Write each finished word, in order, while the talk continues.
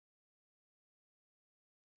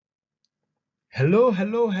Hello,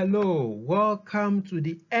 hello, hello. Welcome to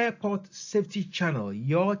the Airport Safety Channel,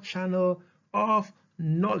 your channel of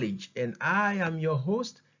knowledge. And I am your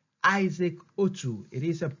host, Isaac Otu. It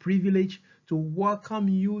is a privilege to welcome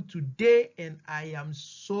you today, and I am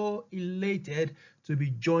so elated to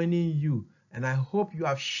be joining you. And I hope you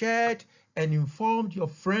have shared and informed your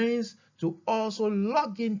friends to also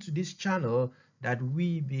log into this channel that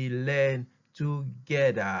we may learn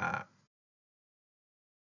together.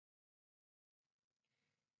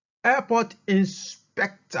 Airport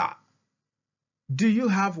inspector. Do you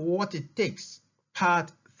have what it takes?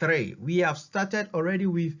 Part 3. We have started already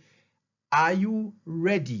with Are you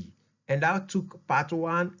ready? And that took part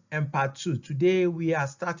 1 and part 2. Today we are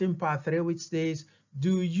starting part 3, which says,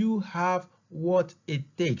 do you have what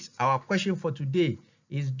it takes? Our question for today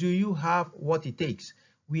is, do you have what it takes?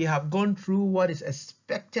 We have gone through what is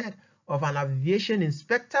expected of an aviation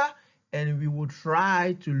inspector, and we will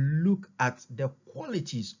try to look at the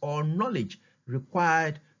qualities or knowledge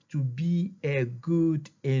required to be a good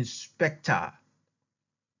inspector.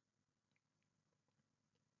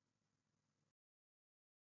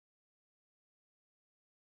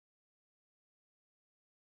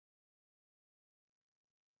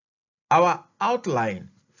 Our outline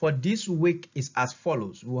for this week is as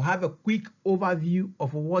follows. We'll have a quick overview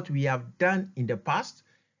of what we have done in the past,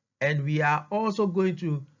 and we are also going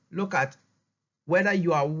to look at whether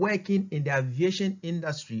you are working in the aviation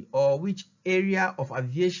industry or which area of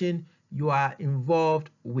aviation you are involved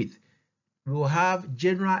with. We'll have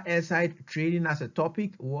general airside training as a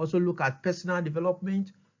topic. We'll also look at personal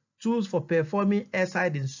development, tools for performing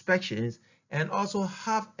airside inspections, and also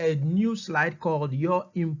have a new slide called Your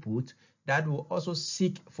Input that will also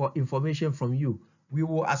seek for information from you. We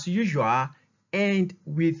will, as usual, end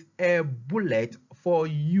with a bullet for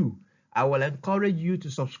you. I will encourage you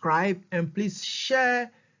to subscribe and please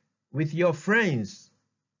share with your friends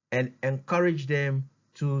and encourage them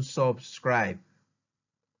to subscribe.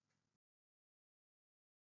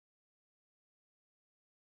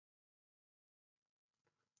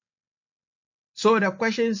 So the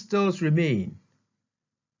question still remains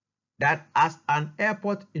that as an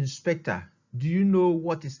airport inspector, do you know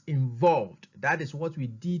what is involved? That is what we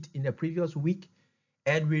did in the previous week.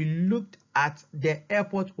 And we looked at the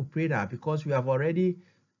airport operator because we have already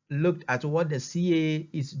looked at what the CAA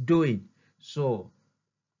is doing. So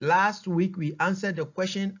last week we answered the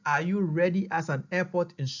question, are you ready as an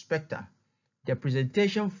airport inspector? The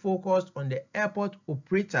presentation focused on the airport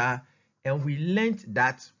operator, and we learned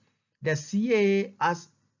that the CAA has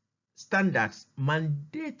standards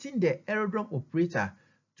mandating the aerodrome operator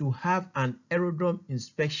to have an aerodrome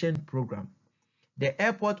inspection program. The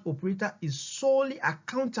airport operator is solely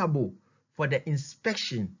accountable for the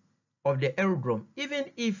inspection of the aerodrome,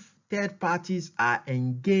 even if third parties are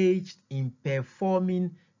engaged in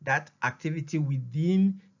performing that activity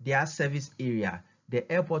within their service area.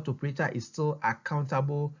 The airport operator is still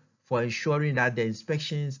accountable for ensuring that the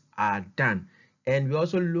inspections are done. And we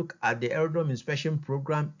also look at the aerodrome inspection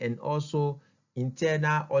program and also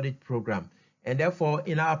internal audit program. And therefore,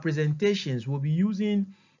 in our presentations, we'll be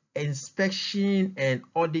using inspection and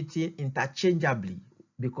auditing interchangeably,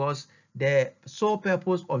 because the sole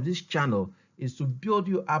purpose of this channel is to build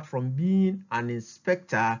you up from being an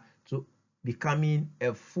inspector to becoming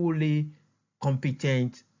a fully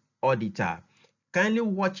competent auditor. Kindly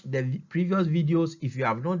watch the previous videos if you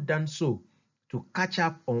have not done so to catch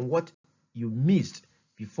up on what you missed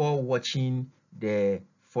before watching the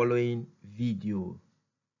following video.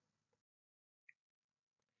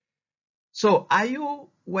 So, are you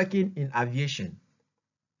working in aviation?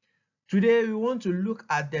 Today, we want to look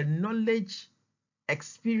at the knowledge,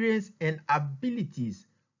 experience, and abilities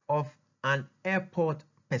of an airport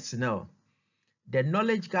personnel. The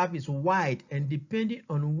knowledge gap is wide, and depending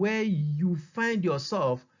on where you find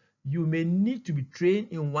yourself, you may need to be trained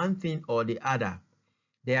in one thing or the other.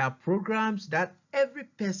 There are programs that every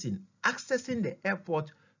person accessing the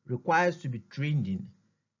airport requires to be trained in,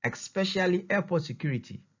 especially airport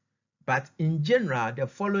security. But in general, the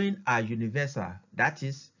following are universal. That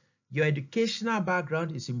is, your educational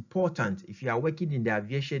background is important if you are working in the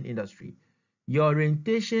aviation industry. Your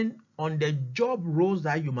orientation on the job roles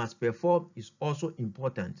that you must perform is also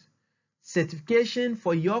important. Certification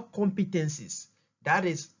for your competencies, that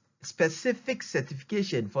is, specific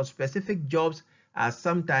certification for specific jobs, are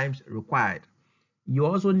sometimes required. You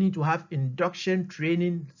also need to have induction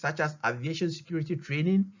training, such as aviation security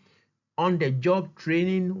training, on-the-job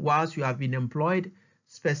training whilst you have been employed,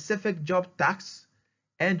 specific job tasks,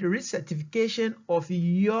 and recertification of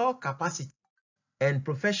your capacity and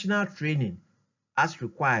professional training as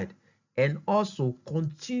required, and also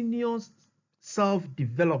continuous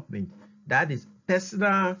self-development. That is,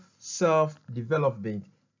 personal self-development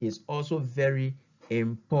is also very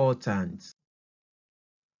important.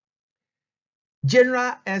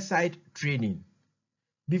 General airside training.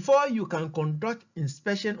 Before you can conduct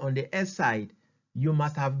inspection on the airside, you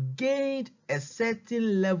must have gained a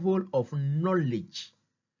certain level of knowledge.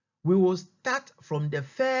 We will start from the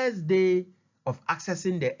first day of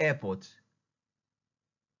accessing the airport.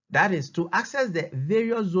 That is, to access the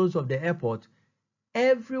various zones of the airport,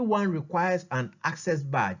 everyone requires an access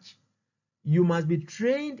badge. You must be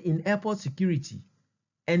trained in airport security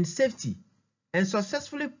and safety and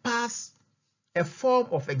successfully pass a form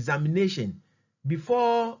of examination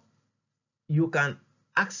before you can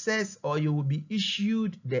access, or you will be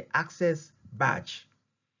issued the access badge.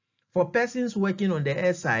 For persons working on the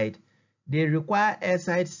airside, they require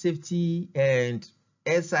airside safety and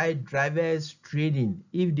airside drivers training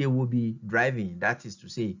if they will be driving, that is to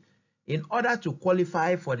say, in order to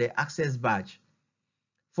qualify for the access badge.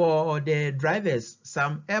 For the drivers,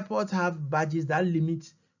 some airports have badges that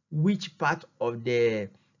limit which part of the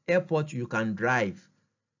airport you can drive.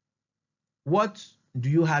 What do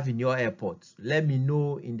you have in your airport? Let me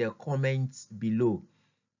know in the comments below.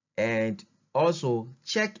 And also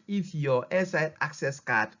check if your airside access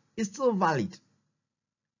card is still valid.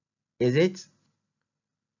 Is it?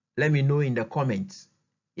 Let me know in the comments.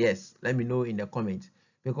 Yes, let me know in the comments,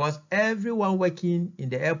 because everyone working in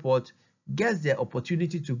the airport gets the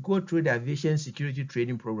opportunity to go through the aviation security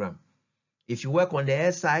training program. If you work on the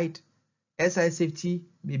airside safety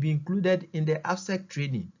may be included in the AFSEC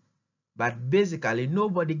training, but basically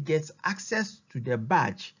nobody gets access to the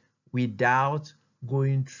badge without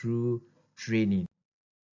going through training.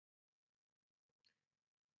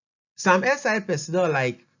 Some airside personnel,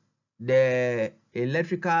 like the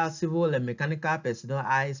electrical, civil, and mechanical personnel,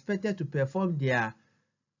 are expected to perform their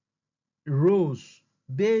roles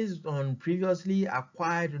based on previously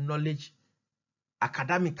acquired knowledge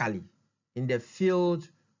academically in the field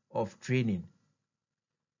of training.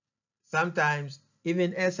 Sometimes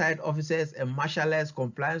even airside officers and marshallers,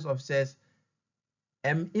 compliance officers,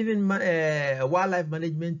 and even wildlife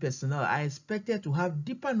management personnel are expected to have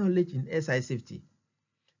deeper knowledge in airside safety.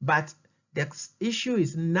 But the issue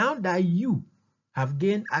is, now that you have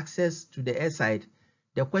gained access to the airside,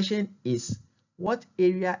 the question is, what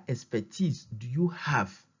area expertise do you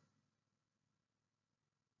have?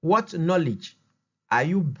 What knowledge are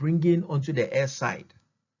you bringing onto the airside?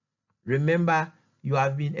 Remember, you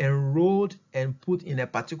have been enrolled and put in a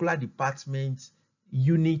particular department,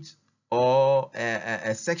 unit, or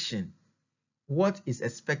a section. What is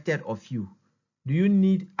expected of you? Do you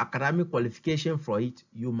need academic qualification for it?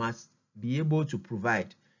 You must be able to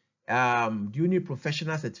provide. Do you need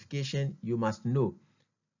professional certification? You must know.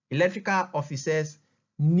 Electrical officers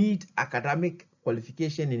need academic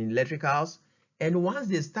qualification in electricals, and once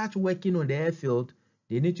they start working on the airfield,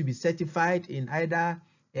 they need to be certified in either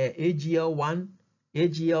AGL 1,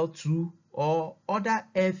 AGL 2, or other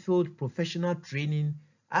airfield professional training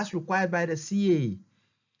as required by the CAA.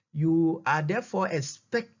 You are therefore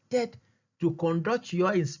expected to conduct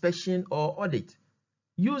your inspection or audit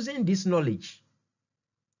using this knowledge.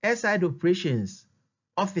 Airside operations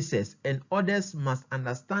officers and others must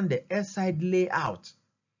understand the airside layout.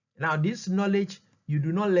 Now, this knowledge, you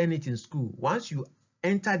do not learn it in school. Once you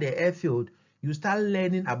enter the airfield, you start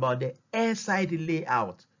learning about the airside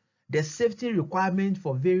layout, the safety requirement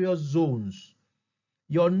for various zones.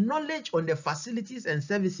 Your knowledge on the facilities and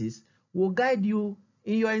services will guide you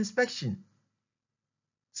in your inspection.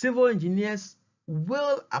 Civil engineers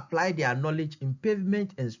will apply their knowledge in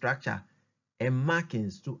pavement and structure and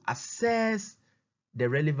markings to assess the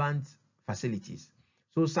relevant facilities.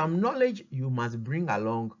 So some knowledge you must bring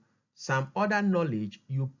along, some other knowledge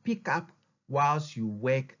you pick up whilst you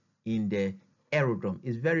work in the aerodrome.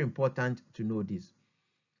 It's very important to know this.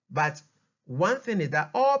 But one thing is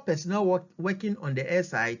that all personnel working on the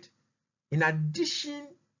airside, in addition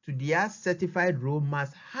to their certified role,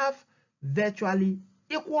 must have virtually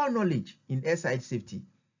equal knowledge in airside safety.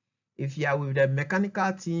 If you are with the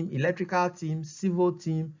mechanical team, electrical team, civil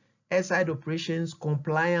team, airside operations,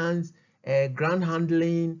 compliance, ground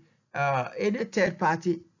handling, any third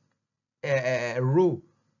party role,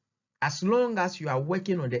 as long as you are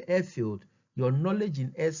working on the airfield, your knowledge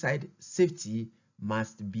in airside safety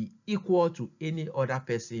must be equal to any other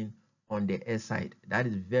person on the airside. That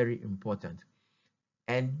is very important.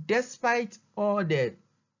 And despite all the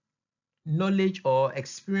knowledge or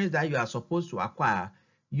experience that you are supposed to acquire,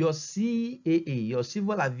 your CAA, your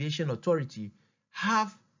Civil Aviation Authority,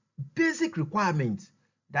 have basic requirements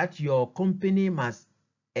that your company must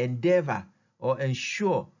endeavor or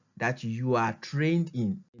ensure that you are trained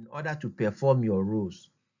in order to perform your roles.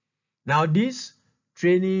 Now, this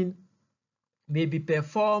training may be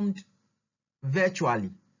performed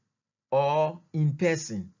virtually or in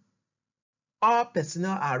person. All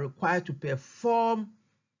personnel are required to perform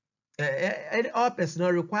any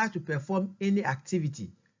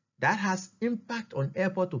activity that has impact on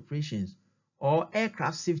airport operations or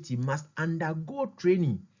aircraft safety must undergo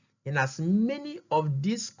training in as many of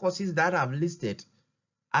these courses that I've listed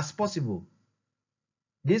as possible.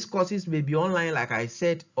 These courses may be online, like I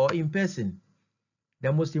said, or in person.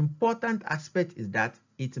 The most important aspect is that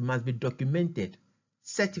it must be documented,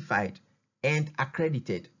 certified, and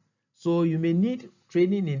accredited. So you may need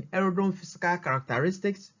training in aerodrome physical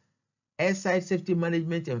characteristics, airside safety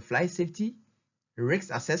management and flight safety,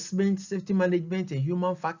 risk assessment, safety management, and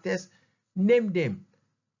human factors. Name them.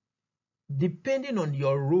 Depending on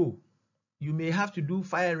your role, you may have to do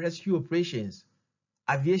fire and rescue operations,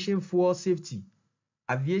 aviation fuel safety,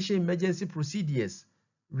 aviation emergency procedures,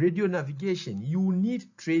 radio navigation. You need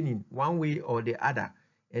training one way or the other,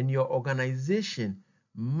 and your organization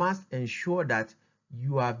must ensure that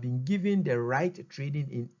you have been given the right training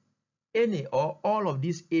in any or all of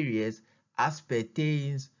these areas as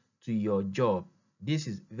pertains to your job. This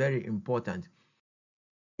is very important.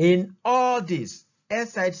 In all this,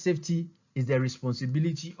 airside safety is the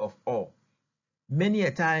responsibility of all. Many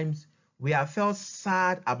a times, we have felt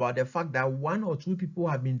sad about the fact that one or two people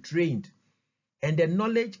have been trained and the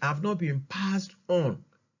knowledge have not been passed on.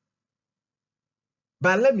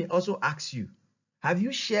 But let me also ask you, have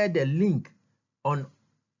you shared the link on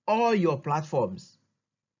all your platforms?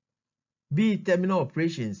 Be it terminal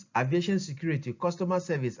operations, aviation security, customer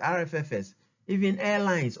service, RFFS, even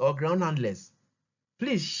airlines or ground handlers.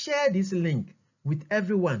 Please share this link with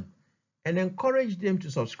everyone and encourage them to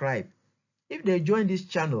subscribe. If they join this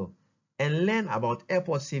channel and learn about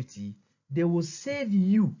airport safety, they will save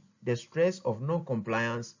you the stress of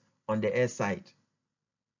non-compliance on the airside.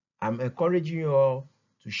 I'm encouraging you all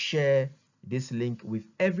to share this link with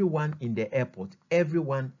everyone in the airport,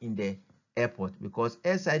 because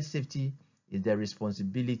airside safety is the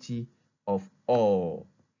responsibility of all.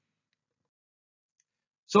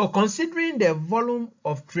 So, considering the volume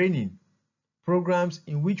of training programs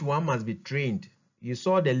in which one must be trained, you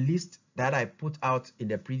saw the list that I put out in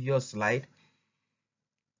the previous slide.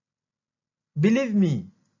 Believe me,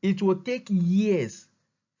 it will take years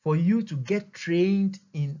for you to get trained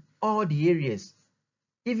in all the areas,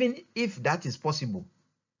 even if that is possible.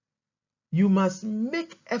 You must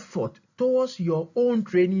make effort towards your own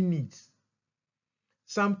training needs.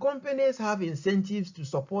 Some companies have incentives to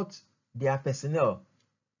support their personnel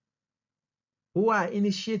who are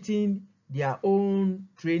initiating their own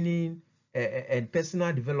training and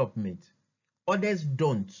personal development. Others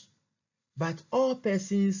don't. But all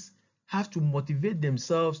persons have to motivate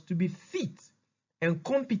themselves to be fit and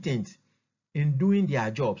competent in doing their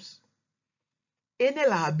jobs. Any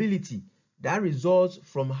liability that results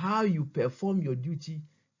from how you perform your duty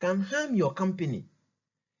can harm your company,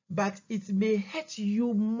 but it may hurt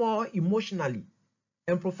you more emotionally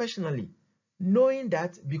and professionally, knowing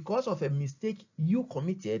that because of a mistake you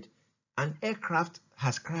committed, an aircraft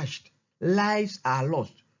has crashed, lives are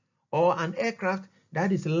lost, or an aircraft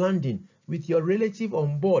that is landing with your relative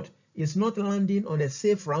on board is not landing on a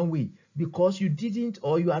safe runway because you didn't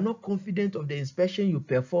or you are not confident of the inspection you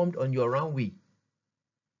performed on your runway.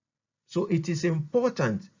 So it is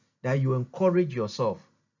important that you encourage yourself.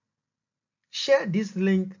 Share this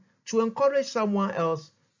link to encourage someone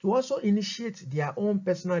else to also initiate their own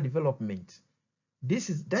personal development. This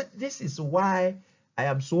is why I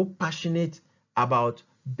am so passionate about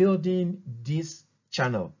building this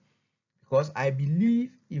channel, because I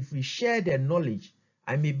believe if we share the knowledge,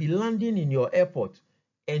 I may be landing in your airport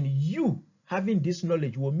and you having this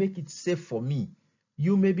knowledge will make it safe for me.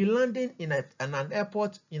 You may be landing in an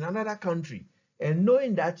airport in another country, and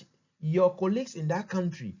knowing that your colleagues in that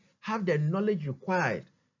country have the knowledge required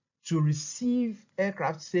to receive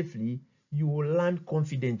aircraft safely, you will land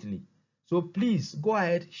confidently. So please go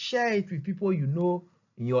ahead, share it with people you know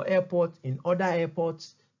in your airport, in other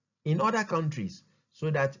airports, in other countries, so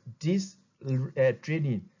that this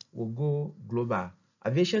training will go global.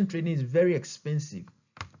 Aviation training is very expensive,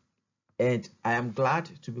 and I am glad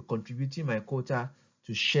to be contributing my quota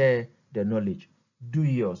to share the knowledge. Do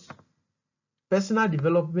yours. Personal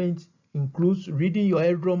development includes reading your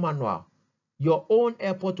aerodrome manual, your own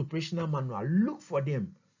airport operational manual. Look for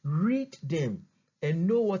them, read them, and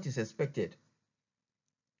know what is expected.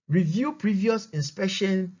 Review previous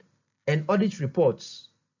inspection and audit reports.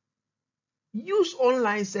 Use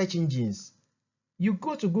online search engines. You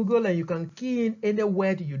go to Google and you can key in any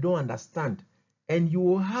word you don't understand, and you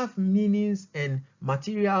will have meanings and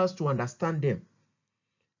materials to understand them.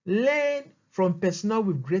 Learn from personnel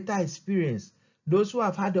with greater experience. Those who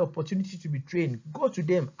have had the opportunity to be trained, go to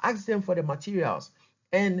them, ask them for the materials,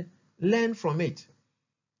 and learn from it.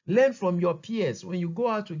 Learn from your peers. When you go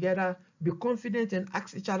out together, be confident and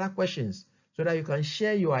ask each other questions so that you can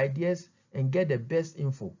share your ideas and get the best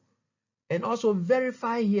info. And also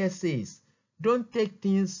verify hearsays. Don't take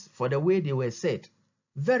things for the way they were said.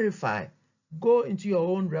 Verify. Go into your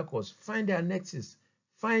own records. Find the annexes.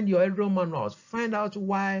 Find your error manuals. Find out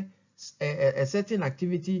why a certain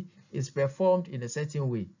activity is performed in a certain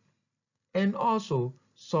way. And also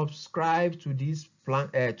subscribe to this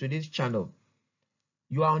channel.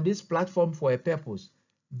 You are on this platform for a purpose.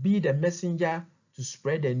 Be the messenger to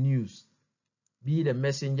spread the news. Be the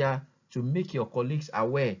messenger to make your colleagues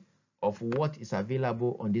aware of what is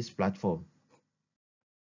available on this platform.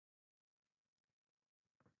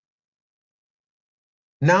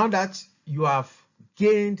 Now that you have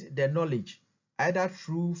gained the knowledge, either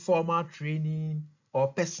through formal training or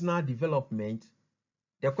personal development,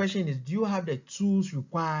 the question is, do you have the tools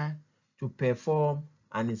required to perform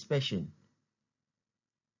an inspection?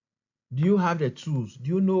 Do you have the tools?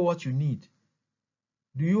 Do you know what you need?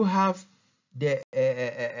 Do you have the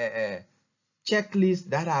checklists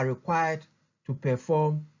that are required to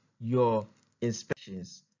perform your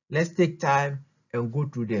inspections? Let's take time and go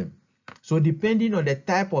through them. So depending on the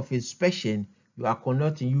type of inspection you are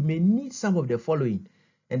conducting, you may need some of the following.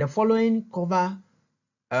 And the following cover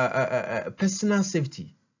personal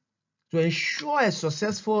safety. To ensure a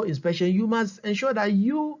successful inspection, you must ensure that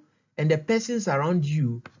you and the persons around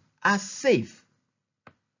you are safe.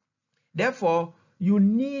 Therefore, you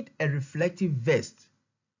need a reflective vest,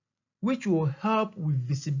 which will help with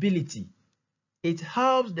visibility. It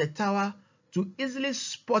helps the tower to easily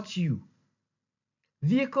spot you.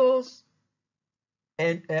 Vehicles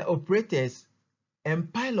and operators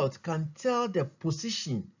and pilots can tell the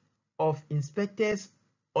position of inspectors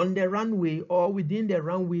on the runway or within the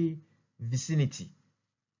runway vicinity.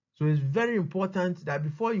 So it's very important that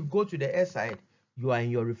before you go to the airside, you are in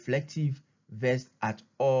your reflective vest at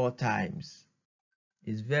all times.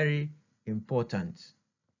 It's very important.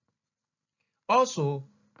 Also,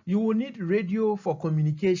 you will need radio for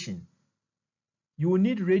communication. You will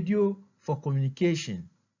need radio for communication.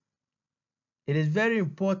 It is very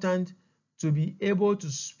important to be able to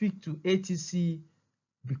speak to ATC,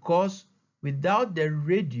 because without the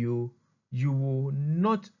radio, you will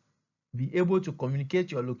not be able to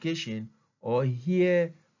communicate your location or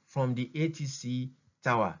hear from the ATC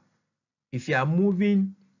tower. If you are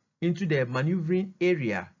moving into the maneuvering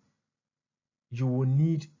area, you will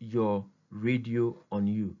need your radio on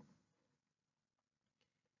you.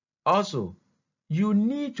 Also, you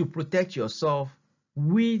need to protect yourself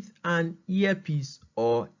with an earpiece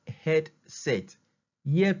or headset.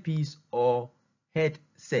 Earpiece or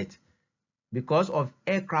headset. Because of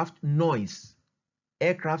aircraft noise.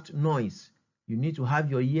 Aircraft noise. You need to have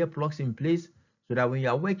your earplugs in place so that when you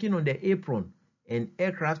are working on the apron and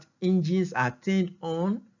aircraft engines are turned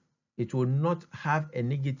on, it will not have a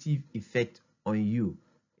negative effect on you.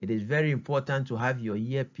 It is very important to have your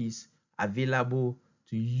earpiece available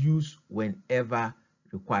to use whenever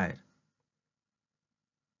required.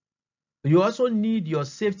 You also need your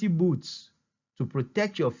safety boots to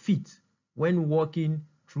protect your feet when walking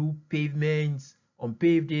through pavements,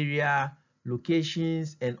 unpaved area,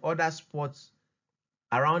 locations, and other spots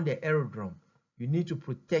around the aerodrome. You need to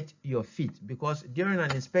protect your feet because during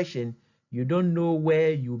an inspection, you don't know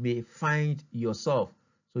where you may find yourself.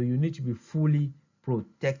 So you need to be fully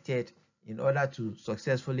protected in order to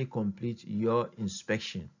successfully complete your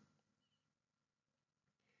inspection.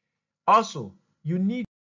 Also, you need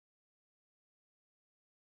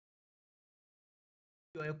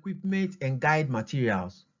your equipment and guide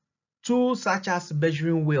materials. Tools such as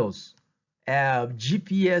measuring wheels,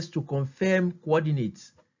 GPS to confirm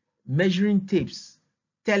coordinates, measuring tapes,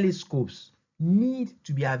 telescopes need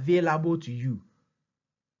to be available to you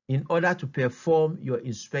in order to perform your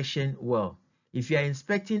inspection well. If you are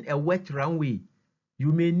inspecting a wet runway,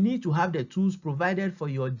 you may need to have the tools provided for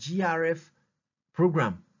your GRF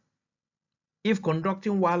program. If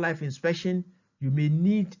conducting wildlife inspection, you may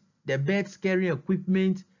need the bird scaring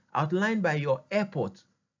equipment outlined by your airport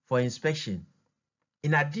for inspection.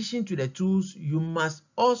 In addition to the tools, you must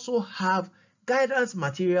also have guidance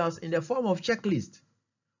materials in the form of checklist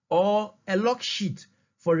or a log sheet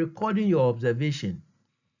for recording your observation.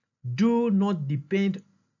 Do not depend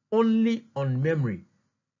only on memory,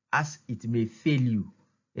 as it may fail you.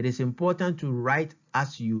 It is important to write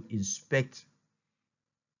as you inspect.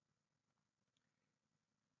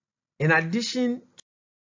 In addition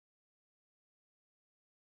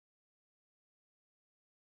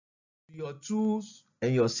to your tools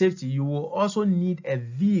and your safety, you will also need a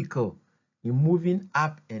vehicle in moving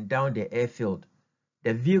up and down the airfield.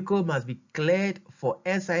 The vehicle must be cleared for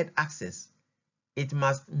airside access. It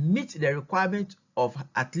must meet the requirement of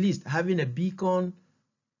at least having a beacon,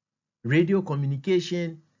 radio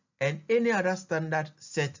communication, and any other standard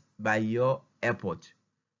set by your airport.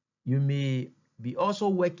 You may be also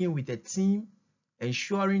working with a team,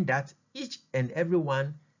 ensuring that each and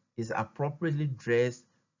everyone is appropriately dressed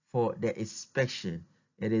for the inspection.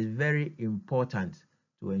 It is very important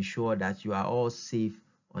to ensure that you are all safe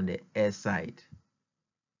on the air side.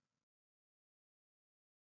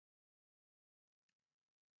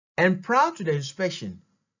 And prior to the inspection,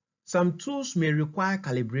 some tools may require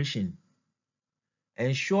calibration.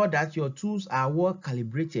 Ensure that your tools are well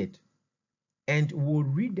calibrated and will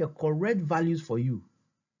read the correct values for you.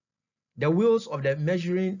 The wheels of the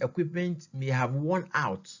measuring equipment may have worn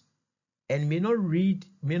out and may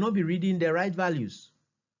not be reading the right values.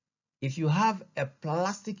 If you have a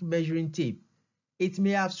plastic measuring tape, it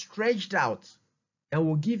may have stretched out and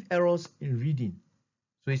will give errors in reading.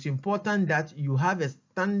 So it's important that you have a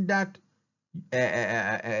standard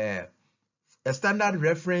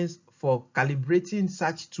reference for calibrating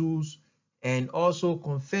such tools and also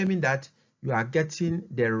confirming that you are getting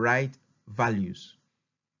the right values.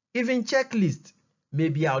 Even checklists may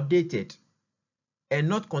be outdated and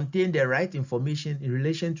not contain the right information in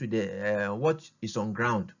relation to the what is on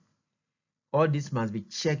ground. All this must be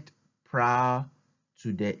checked prior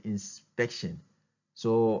to the inspection.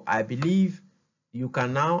 So I believe you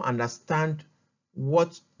can now understand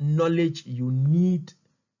what knowledge you need,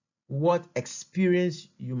 what experience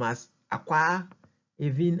you must acquire,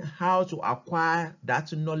 even how to acquire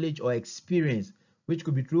that knowledge or experience, which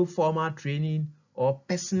could be through formal training or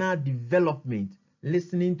personal development.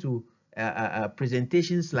 Listening to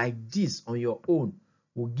presentations like this on your own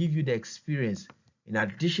will give you the experience. In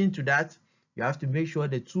addition to that, you have to make sure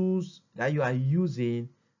the tools that you are using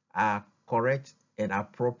are correct and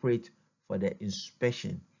appropriate for the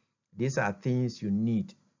inspection. These are things you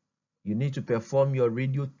need. You need to perform your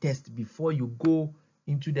radio test before you go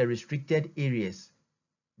into the restricted areas.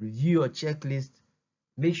 Review your checklist.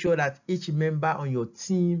 Make sure that each member on your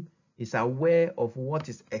team is aware of what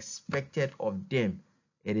is expected of them.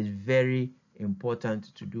 It is very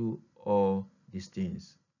important to do all these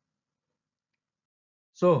things.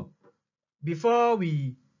 So, before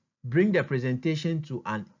we bring the presentation to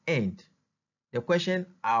an end, the question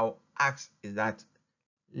I'll ask is that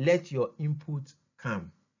let your input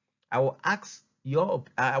come. I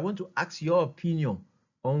want to ask your opinion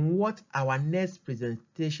on what our next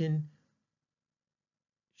presentation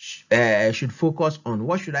should focus on.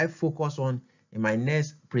 What should I focus on in my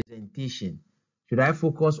next presentation? Should I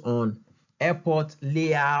focus on airport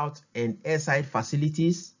layout and airside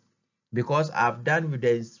facilities? Because I've done with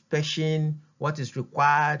the inspection, what is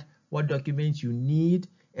required, what documents you need,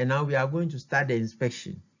 and now we are going to start the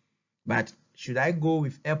inspection. But should I go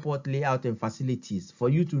with airport layout and facilities for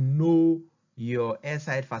you to know your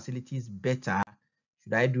airside facilities better?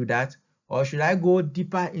 Should I do that? Or should I go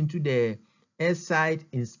deeper into the airside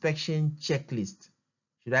inspection checklist?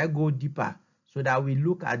 Should I go deeper so that we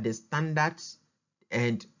look at the standards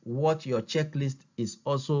and what your checklist is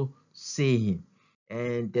also saying?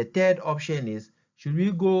 And the third option is, should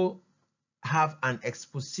we go have an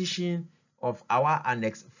exposition of our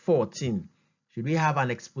Annex 14? Should we have an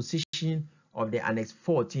exposition of the Annex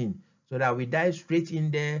 14 so that we dive straight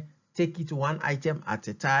in there, take it one item at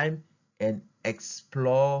a time, and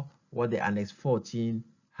explore what the Annex 14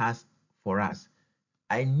 has for us?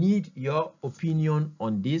 I need your opinion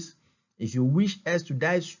on this. If you wish us to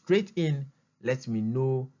dive straight in, let me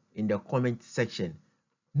know in the comment section.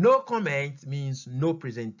 No comment means no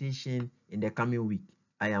presentation in the coming week.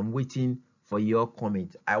 I am waiting for your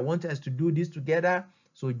comment. I want us to do this together,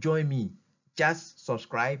 so join me. Just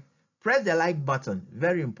subscribe, press the like button,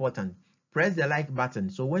 very important. Press the like button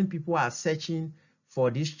so when people are searching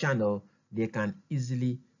for this channel, they can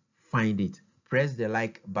easily find it. Press the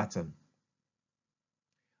like button.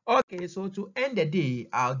 Okay, so to end the day,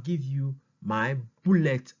 I'll give you my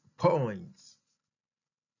bullet points.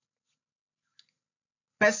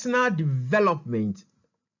 Personal development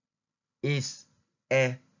is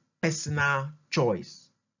a personal choice.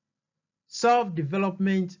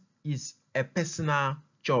 Self-development is a personal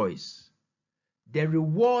choice. The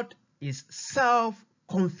reward is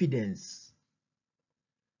self-confidence.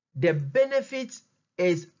 The benefit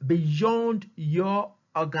is beyond your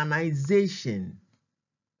organization,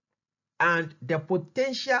 and the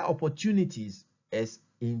potential opportunities is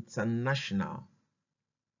international.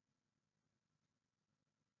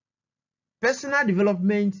 Personal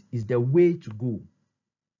development is the way to go.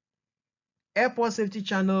 Airport Safety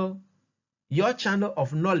Channel, your channel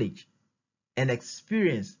of knowledge and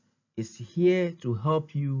experience, is here to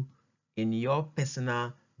help you in your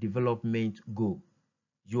personal development goal.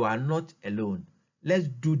 You are not alone. Let's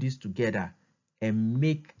do this together and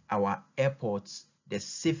make our airports the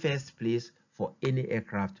safest place for any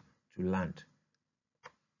aircraft to land.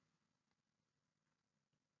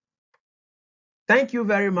 Thank you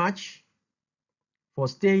very much for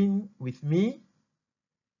staying with me.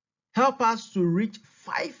 Help us to reach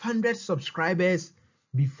 500 subscribers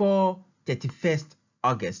before 31st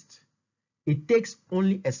August. It takes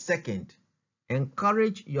only a second.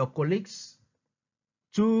 Encourage your colleagues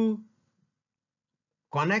to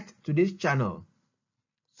connect to this channel.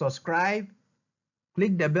 Subscribe,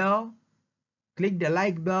 click the bell, click the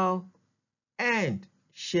like bell, and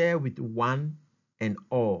share with one and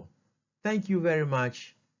all. Thank you very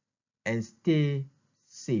much and stay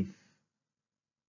safe.